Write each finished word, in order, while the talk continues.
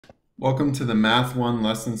Welcome to the Math 1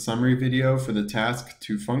 lesson summary video for the task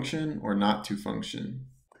to function or not to function.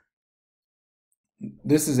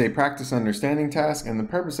 This is a practice understanding task, and the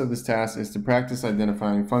purpose of this task is to practice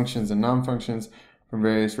identifying functions and non-functions from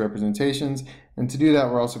various representations. And to do that,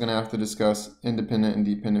 we're also going to have to discuss independent and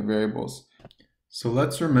dependent variables. So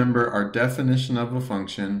let's remember our definition of a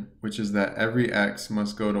function, which is that every x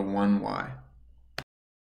must go to one y.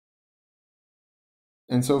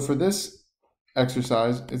 And so for this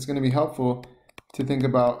exercise, it's going to be helpful to think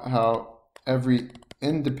about how every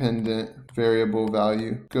independent variable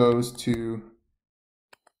value goes to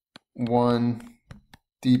one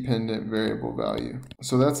dependent variable value.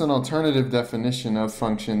 So that's an alternative definition of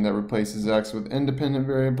function that replaces x with independent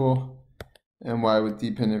variable and y with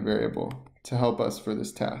dependent variable to help us for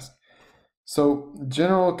this task. So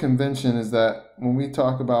general convention is that when we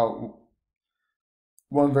talk about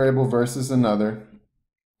one variable versus another,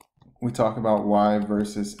 we talk about y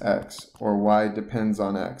versus x, or y depends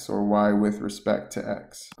on x, or y with respect to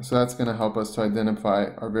x. So that's going to help us to identify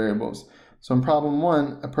our variables. So in problem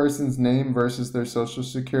 1, a person's name versus their social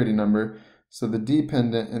security number. So the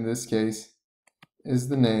dependent in this case is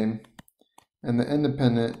the name, and the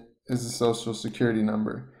independent is the social security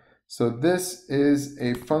number. So this is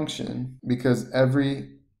a function because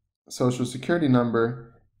every social security number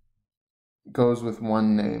goes with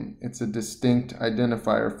one name. It's a distinct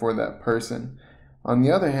identifier for that person. On the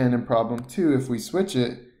other hand, in problem 2, if we switch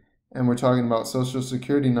it and we're talking about social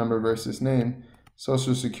security number versus name,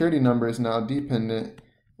 social security number is now dependent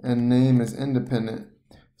and name is independent.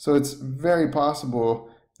 So it's very possible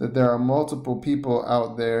that there are multiple people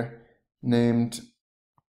out there named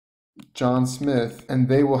John Smith, and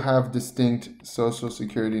they will have distinct social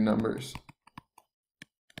security numbers.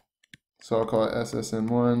 So I'll call it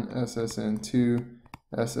SSN1, SSN2,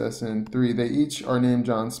 SSN3. They each are named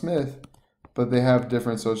John Smith, but they have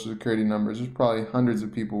different social security numbers. There's probably hundreds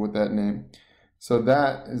of people with that name. So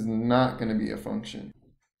that is not going to be a function.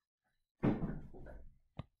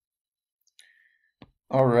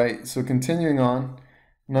 All right, so continuing on,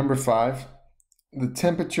 number 5, the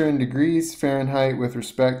temperature in degrees Fahrenheit with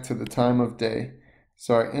respect to the time of day.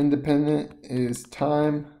 So our independent is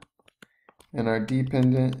time, and our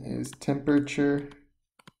dependent is temperature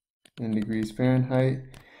in degrees Fahrenheit.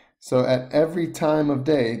 So at every time of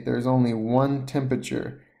day, there's only one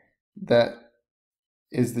temperature that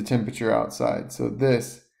is the temperature outside. So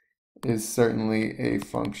this is certainly a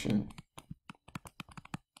function.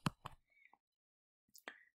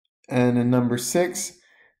 And in number 6,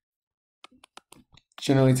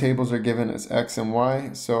 generally tables are given as x and y.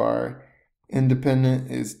 So our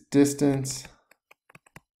independent is distance,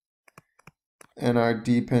 and our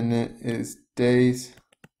dependent is days.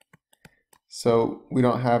 So we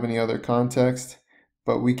don't have any other context,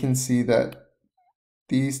 but we can see that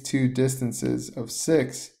these two distances of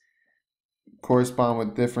 6 correspond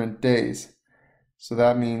with different days. So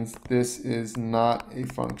that means this is not a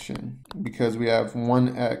function because we have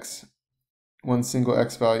one single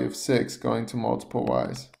x value of 6 going to multiple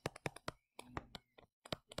y's.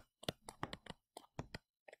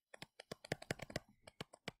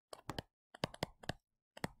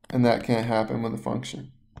 And that can't happen with a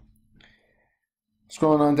function.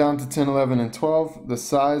 Scrolling on down to 10, 11, and 12, the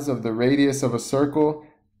size of the radius of a circle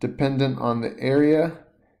dependent on the area.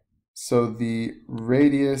 So the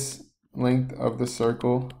radius length of the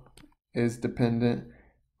circle is dependent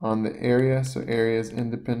on the area. So area is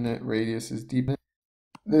independent, radius is dependent.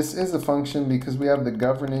 This is a function because we have the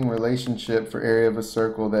governing relationship for area of a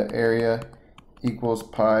circle, that area equals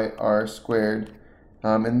pi r squared.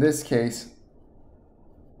 In this case,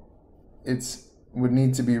 would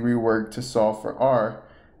need to be reworked to solve for r,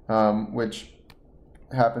 which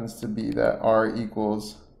happens to be that r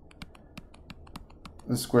equals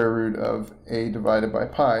the square root of a divided by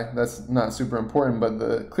pi. That's not super important, but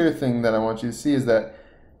the clear thing that I want you to see is that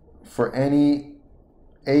for any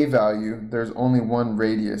a value, there's only one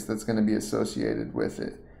radius that's going to be associated with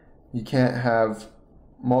it. You can't have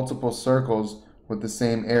multiple circles with the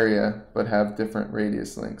same area but have different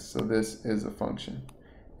radius lengths. So this is a function,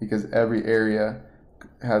 because every area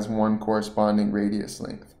has one corresponding radius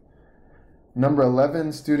length. Number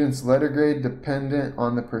 11, students' letter grade dependent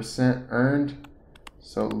on the percent earned.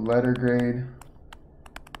 So letter grade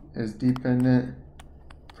is dependent,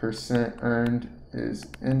 percent earned is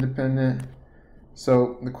independent.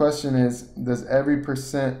 So the question is, does every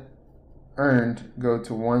percent earned go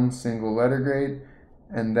to one single letter grade?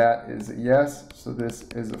 And that is a yes. So this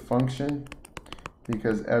is a function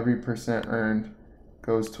because every percent earned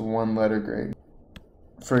goes to one letter grade.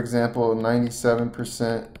 For example,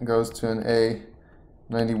 97% goes to an A,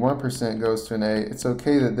 91% goes to an A. It's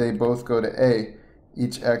okay that they both go to A.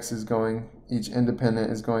 Each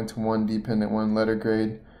independent is going to one dependent, one letter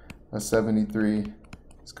grade. A 73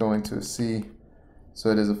 is going to a C, so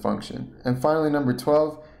it is a function. And finally, number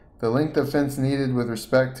 12, the length of fence needed with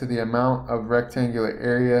respect to the amount of rectangular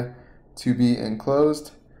area to be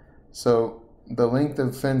enclosed. So the length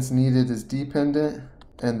of fence needed is dependent,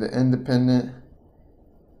 and the independent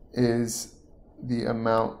is the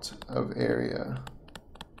amount of area.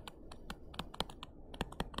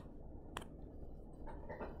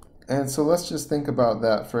 And so let's just think about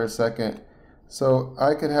that for a second. So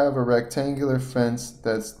I could have a rectangular fence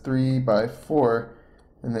that's 3 by 4,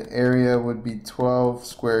 and the area would be 12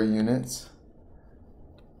 square units.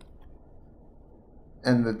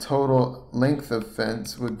 And the total length of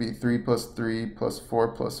fence would be 3 plus 3 plus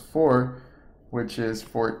 4 plus 4, which is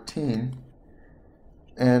 14.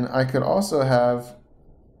 And I could also have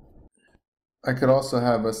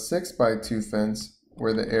a 6 by 2 fence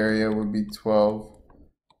where the area would be 12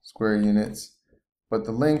 square units, but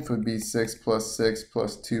the length would be 6 plus 6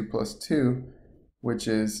 plus 2 plus 2, which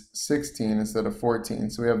is 16 instead of 14.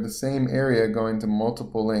 So we have the same area going to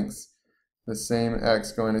multiple lengths, the same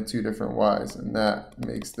x going to two different y's, and that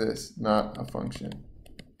makes this not a function.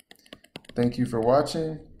 Thank you for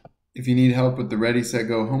watching. If you need help with the Ready, Set,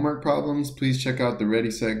 Go homework problems, please check out the Ready,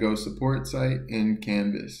 Set, Go support site in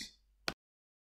Canvas.